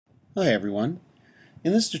Hi everyone.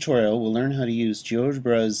 In this tutorial we'll learn how to use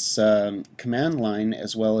Geogebra's command line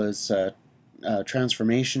as well as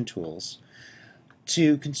transformation tools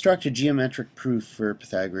to construct a geometric proof for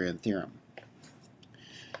Pythagorean theorem.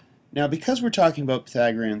 Now because we're talking about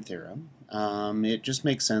Pythagorean theorem, it just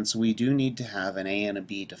makes sense we do need to have an a and a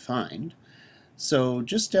b defined. So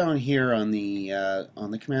just down here on the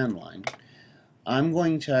command line, I'm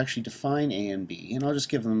going to actually define a and b, and I'll just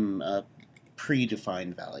give them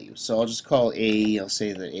predefined value. So I'll just call I'll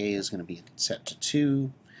say that A is going to be set to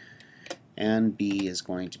 2 and B is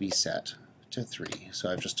going to be set to 3.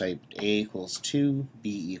 So I've just typed A equals 2,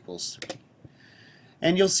 B equals 3.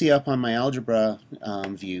 And you'll see up on my algebra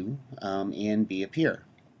view, A and B appear.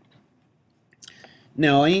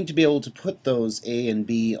 Now I need to be able to put those A and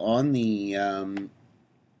B on the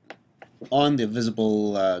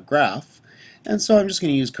visible graph, and so I'm just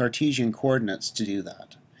going to use Cartesian coordinates to do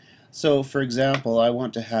that. So for example, I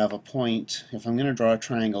want to have a point, if I'm going to draw a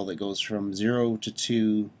triangle that goes from 0 to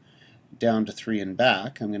 2 down to 3 and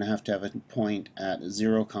back, I'm going to have a point at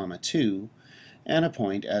 0, 2 and a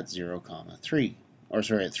point at 0, 3, or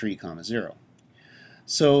sorry, at 3, 0.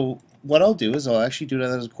 So what I'll do is I'll actually do that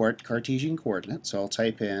as a Cartesian coordinate. So I'll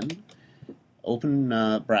type in open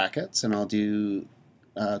brackets and I'll do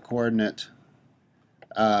coordinate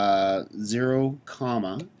 0,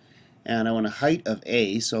 and I want a height of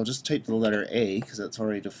A, so I'll just type the letter A because that's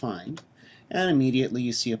already defined, and immediately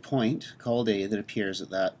you see a point called A that appears at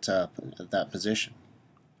that position.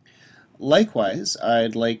 Likewise,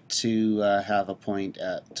 I'd like to have a point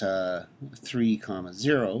at 3,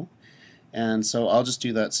 0, and so I'll just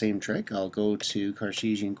do that same trick. I'll go to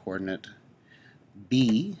Cartesian coordinate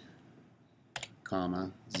B,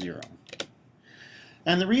 0.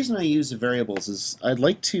 And the reason I use the variables is I'd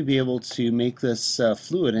like to be able to make this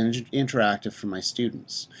fluid and interactive for my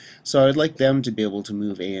students. So I'd like them to be able to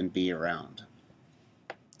move A and B around.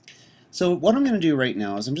 So what I'm going to do right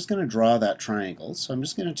now is I'm just going to draw that triangle. So I'm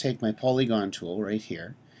just going to take my polygon tool right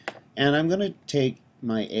here, and I'm going to take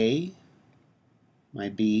my A, my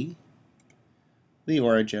B, the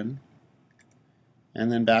origin,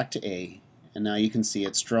 and then back to A. And now you can see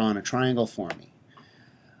it's drawn a triangle for me.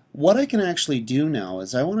 What I can actually do now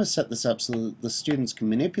is I want to set this up so that the students can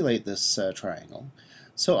manipulate this triangle.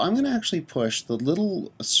 So I'm going to actually push the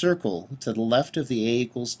little circle to the left of the A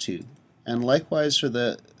equals 2, and likewise for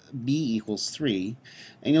the B equals 3,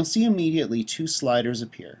 and you'll see immediately two sliders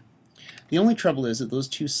appear. The only trouble is that those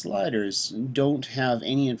two sliders don't have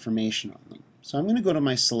any information on them. So I'm going to go to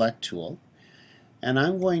my select tool, and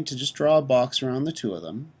I'm going to just draw a box around the two of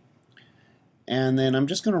them. And then I'm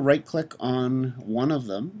just going to right click on one of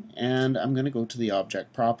them and I'm going to go to the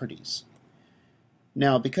object properties.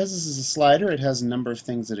 Now because this is a slider, it has a number of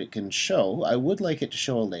things that it can show. I would like it to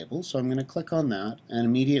show a label, so I'm going to click on that, and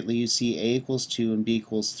immediately you see A equals 2 and B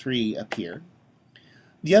equals 3 appear.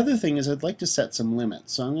 The other thing is I'd like to set some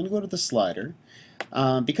limits, so I'm going to go to the slider.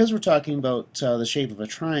 Because we're talking about the shape of a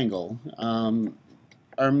triangle,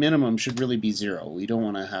 our minimum should really be 0. We don't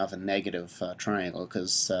want to have a negative triangle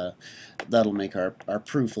because that'll make our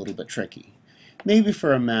proof a little bit tricky. Maybe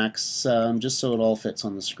for a max, just so it all fits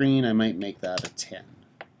on the screen, I might make that a 10.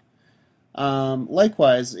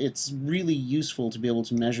 Likewise, it's really useful to be able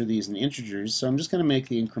to measure these in integers, so I'm just going to make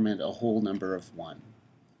the increment a whole number of 1.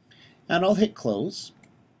 And I'll hit close.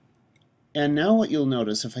 And now what you'll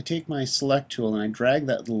notice, if I take my select tool and I drag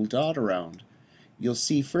that little dot around, you'll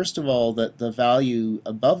see first of all that the value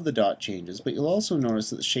above the dot changes, but you'll also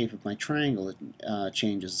notice that the shape of my triangle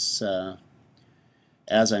changes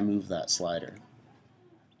as I move that slider.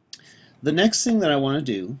 The next thing that I want to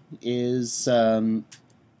do is, in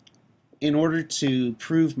order to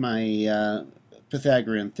prove my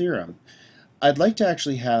Pythagorean theorem, I'd like to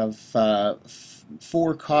actually have 4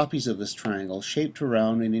 copies of this triangle shaped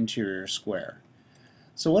around an interior square.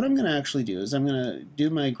 So what I'm going to actually do is I'm going to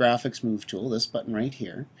do my graphics move tool, this button right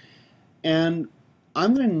here, and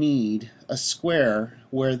I'm going to need a square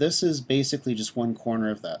where this is basically just one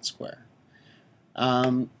corner of that square.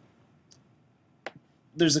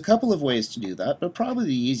 There's a couple of ways to do that, but probably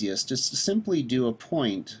the easiest is to simply do a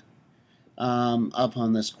point up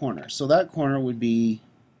on this corner. So that corner would be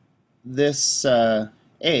this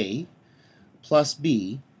A plus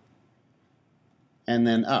B and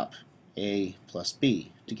then up. A plus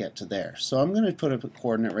B to get to there. So I'm going to put a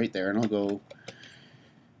coordinate right there, and I'll go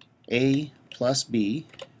A plus B,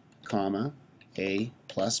 comma, A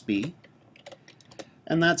plus B,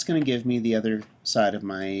 and that's going to give me the other side of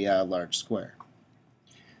my large square.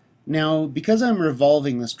 Now, because I'm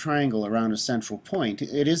revolving this triangle around a central point,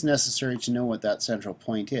 it is necessary to know what that central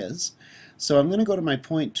point is. So I'm going to go to my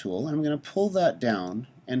point tool, and I'm going to pull that down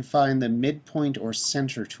and find the midpoint or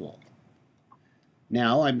center tool.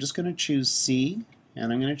 Now I'm just going to choose C,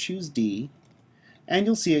 and I'm going to choose D, and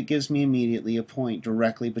you'll see it gives me immediately a point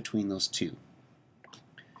directly between those two.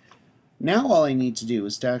 Now all I need to do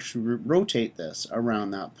is to actually rotate this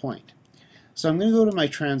around that point. So I'm going to go to my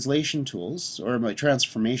translation tools, or my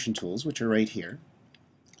transformation tools, which are right here.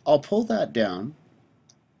 I'll pull that down,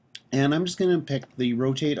 and I'm just going to pick the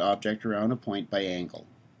rotate object around a point by angle.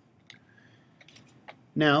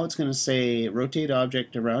 Now it's going to say rotate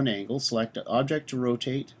object around angle, select object to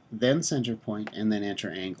rotate, then center point, and then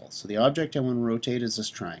enter angle. So the object I want to rotate is this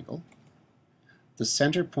triangle. The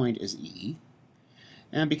center point is E.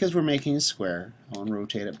 And because we're making a square, I want to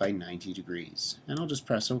rotate it by 90 degrees. And I'll just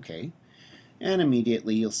press OK. And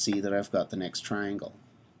immediately you'll see that I've got the next triangle.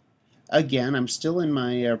 Again, I'm still in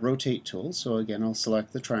my rotate tool, so again I'll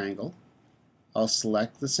select the triangle. I'll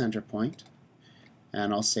select the center point,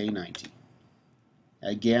 and I'll say 90.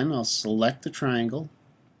 Again, I'll select the triangle,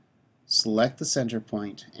 select the center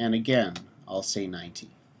point, and again, I'll say 90.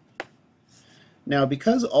 Now,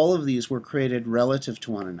 because all of these were created relative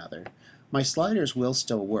to one another, my sliders will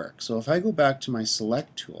still work. So if I go back to my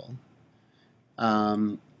select tool,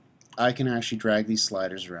 I can actually drag these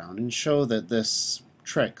sliders around and show that this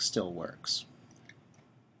trick still works.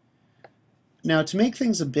 Now, to make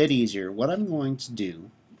things a bit easier, what I'm going to do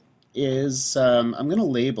is I'm going to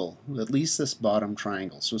label at least this bottom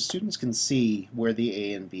triangle so students can see where the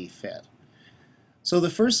A and B fit. So the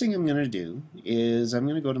first thing I'm going to do is I'm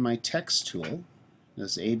going to go to my text tool,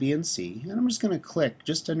 this A, B, and C, and I'm just going to click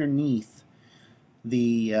just underneath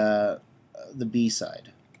the B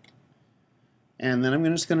side. And then I'm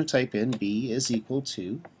just going to type in B is equal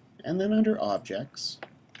to, and then under objects,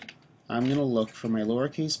 I'm going to look for my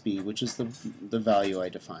lowercase b, which is the value I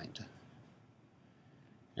defined.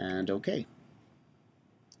 And OK.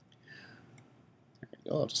 There we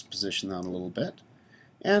go. I'll just position that a little bit.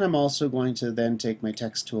 And I'm also going to then take my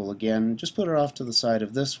text tool again, just put it off to the side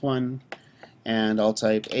of this one, and I'll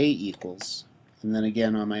type A equals. And then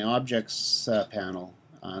again on my objects panel,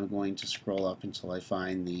 I'm going to scroll up until I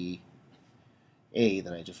find the A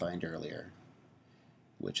that I defined earlier,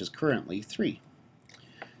 which is currently 3.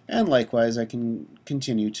 And likewise, I can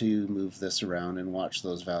continue to move this around and watch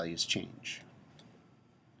those values change.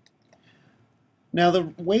 Now,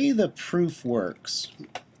 the way the proof works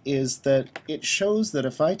is that it shows that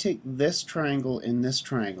if I take this triangle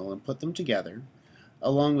and put them together,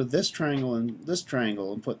 along with this triangle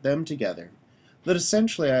and put them together, that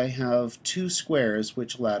essentially I have two squares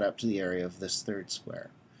which will add up to the area of this third square.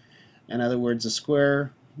 In other words, a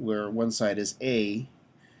square where one side is A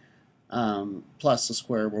plus a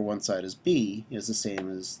square where one side is B is the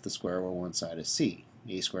same as the square where one side is C.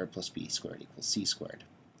 A squared plus B squared equals C squared.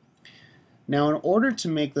 Now, in order to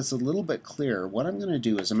make this a little bit clearer, what I'm going to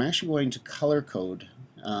do is I'm actually going to color code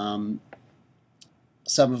some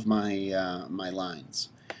of my my lines.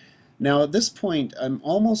 Now, at this point, I'm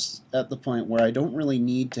almost at the point where I don't really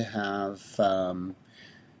need to have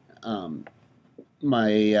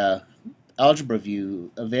my algebra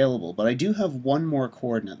view available, but I do have one more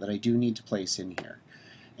coordinate that I do need to place in here.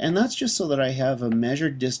 And that's just so that I have a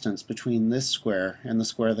measured distance between this square and the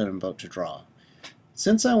square that I'm about to draw.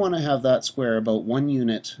 Since I want to have that square about 1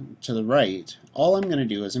 unit to the right, all I'm going to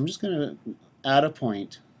do is I'm just going to add a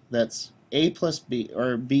point that's A plus B,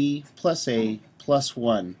 or B plus A plus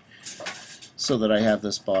 1, so that I have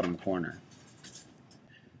this bottom corner.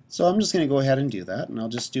 So I'm just going to go ahead and do that, and I'll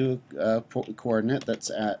just do a coordinate that's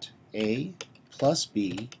at A plus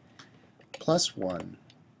B plus 1,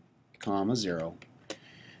 comma 0.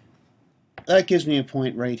 That gives me a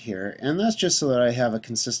point right here, and that's just so that I have a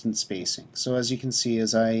consistent spacing. So as you can see,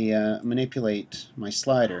 as I manipulate my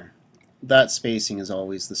slider, that spacing is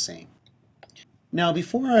always the same. Now,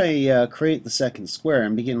 before I create the second square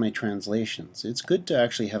and begin my translations, it's good to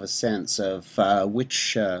actually have a sense of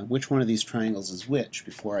which one of these triangles is which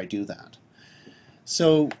before I do that.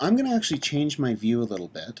 So I'm going to actually change my view a little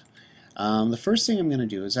bit. The first thing I'm going to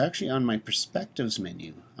do is actually on my perspectives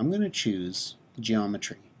menu, I'm going to choose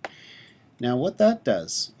geometry. Now what that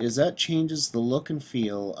does is that changes the look and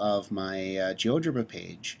feel of my Geogebra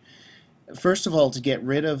page. First of all, to get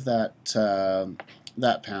rid of that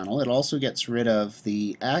panel, it also gets rid of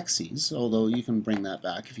the axes, although you can bring that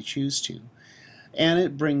back if you choose to. And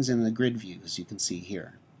it brings in the grid view, as you can see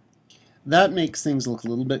here. That makes things look a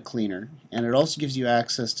little bit cleaner, and it also gives you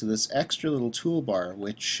access to this extra little toolbar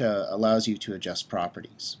which allows you to adjust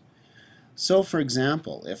properties. So for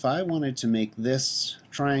example, if I wanted to make this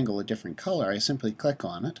triangle a different color, I simply click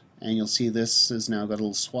on it, and you'll see this has now got a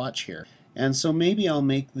little swatch here. And so maybe I'll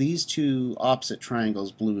make these two opposite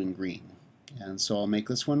triangles blue and green. And so I'll make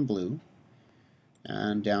this one blue,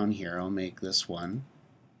 and down here I'll make this one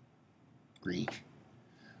green.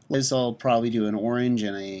 This I'll probably do an orange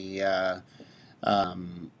and a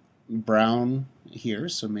brown here,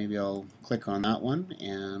 so maybe I'll click on that one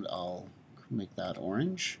and I'll make that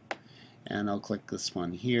orange, and I'll click this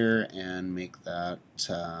one here and make that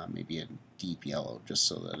maybe a deep yellow, just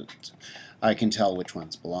so that I can tell which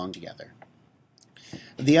ones belong together.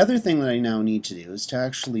 The other thing that I now need to do is to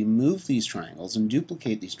actually move these triangles and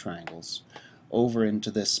duplicate these triangles over into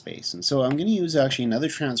this space. And so I'm going to use actually another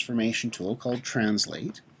transformation tool called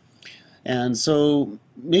Translate. And so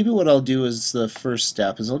maybe what I'll do as the first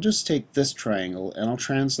step is I'll just take this triangle and I'll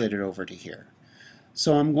translate it over to here.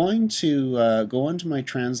 So I'm going to go into my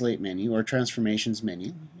Translate menu, or Transformations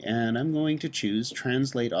menu, and I'm going to choose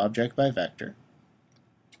Translate Object by Vector.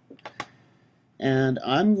 And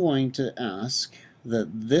I'm going to ask that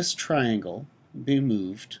this triangle be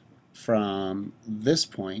moved from this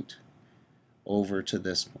point over to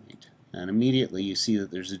this point. And immediately you see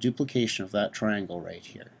that there's a duplication of that triangle right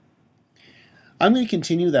here. I'm going to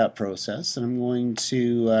continue that process, and I'm going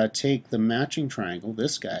to take the matching triangle,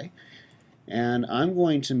 this guy, and I'm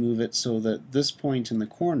going to move it so that this point in the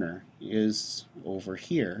corner is over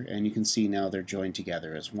here, and you can see now they're joined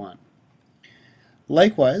together as one.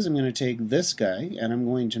 Likewise, I'm going to take this guy and I'm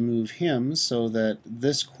going to move him so that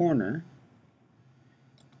this corner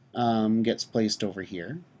gets placed over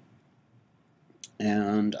here.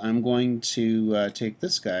 And I'm going to take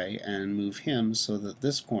this guy and move him so that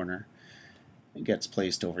this corner gets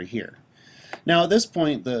placed over here. Now at this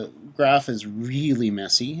point the graph is really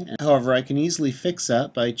messy. However, I can easily fix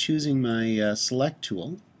that by choosing my Select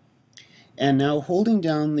tool. And now holding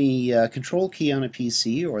down the Control key on a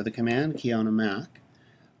PC or the Command key on a Mac,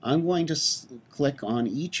 I'm going to click on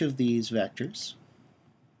each of these vectors.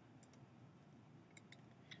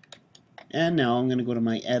 And now I'm going to go to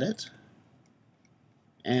my Edit,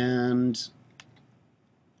 and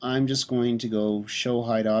I'm just going to go Show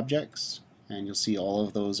Hide Objects, and you'll see all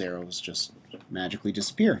of those arrows just magically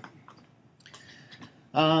disappear.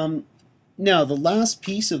 Now the last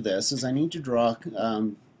piece of this is I need to draw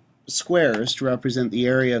squares to represent the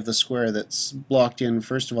area of the square that's blocked in,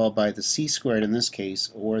 first of all, by the c squared in this case,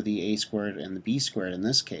 or the a squared and the b squared in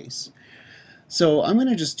this case. So I'm going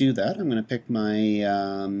to just do that. I'm going to pick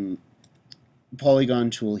my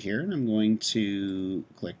polygon tool here, and I'm going to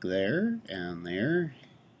click there, and there,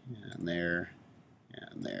 and there,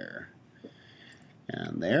 and there,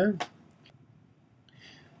 and there.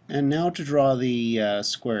 And now to draw the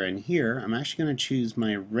square in here, I'm actually going to choose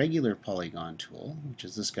my regular polygon tool, which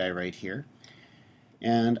is this guy right here.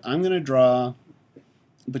 And I'm going to draw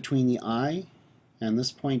between the eye and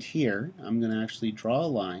this point here. I'm going to actually draw a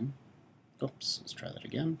line. Oops, let's try that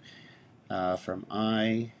again. From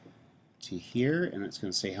eye to here, and it's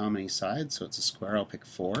going to say how many sides, so it's a square. I'll pick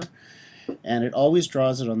 4. And it always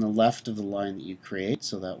draws it on the left of the line that you create,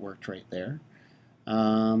 so that worked right there.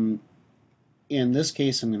 In this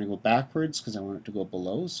case, I'm going to go backwards because I want it to go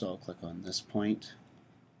below, so I'll click on this point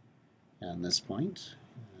and this point,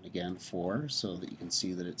 and again 4, so that you can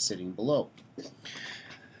see that it's sitting below.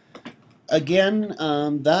 Again,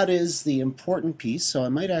 that is the important piece, so I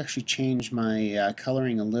might actually change my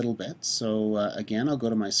coloring a little bit. So again, I'll go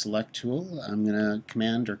to my Select tool. I'm going to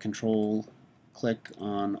Command or Control click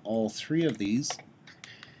on all 3 of these,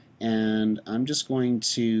 and I'm just going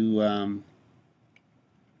to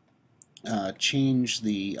change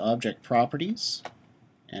the object properties,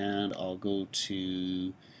 and I'll go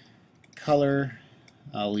to color.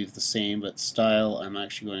 I'll leave the same, but style I'm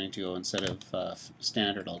actually going to go, instead of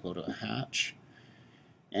standard, I'll go to a hatch.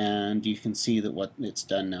 And you can see that what it's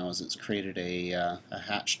done now is it's created a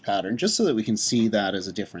hatched pattern, just so that we can see that as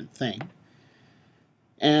a different thing.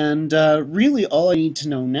 And really all I need to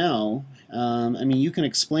know now, I mean, you can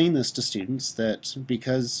explain this to students that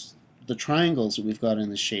because the triangles that we've got in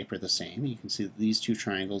this shape are the same. You can see that these 2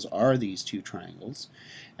 triangles are these 2 triangles,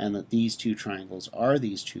 and that these 2 triangles are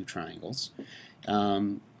these 2 triangles.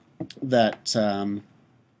 That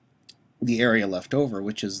the area left over,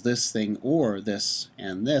 which is this thing or this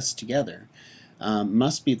and this together,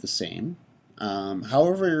 must be the same.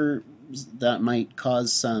 However, that might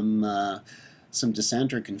cause some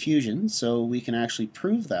dissent or confusion, so we can actually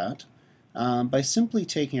prove that by simply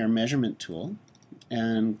taking our measurement tool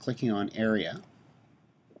and clicking on area.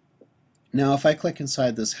 Now if I click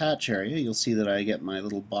inside this hatch area, you'll see that I get my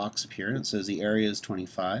little box up here, and it says the area is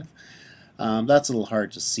 25. That's a little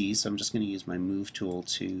hard to see, so I'm just going to use my move tool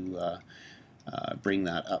to bring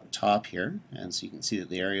that up top here, and so you can see that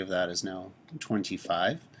the area of that is now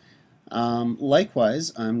 25.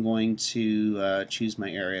 Likewise, I'm going to choose my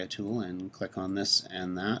area tool and click on this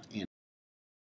and that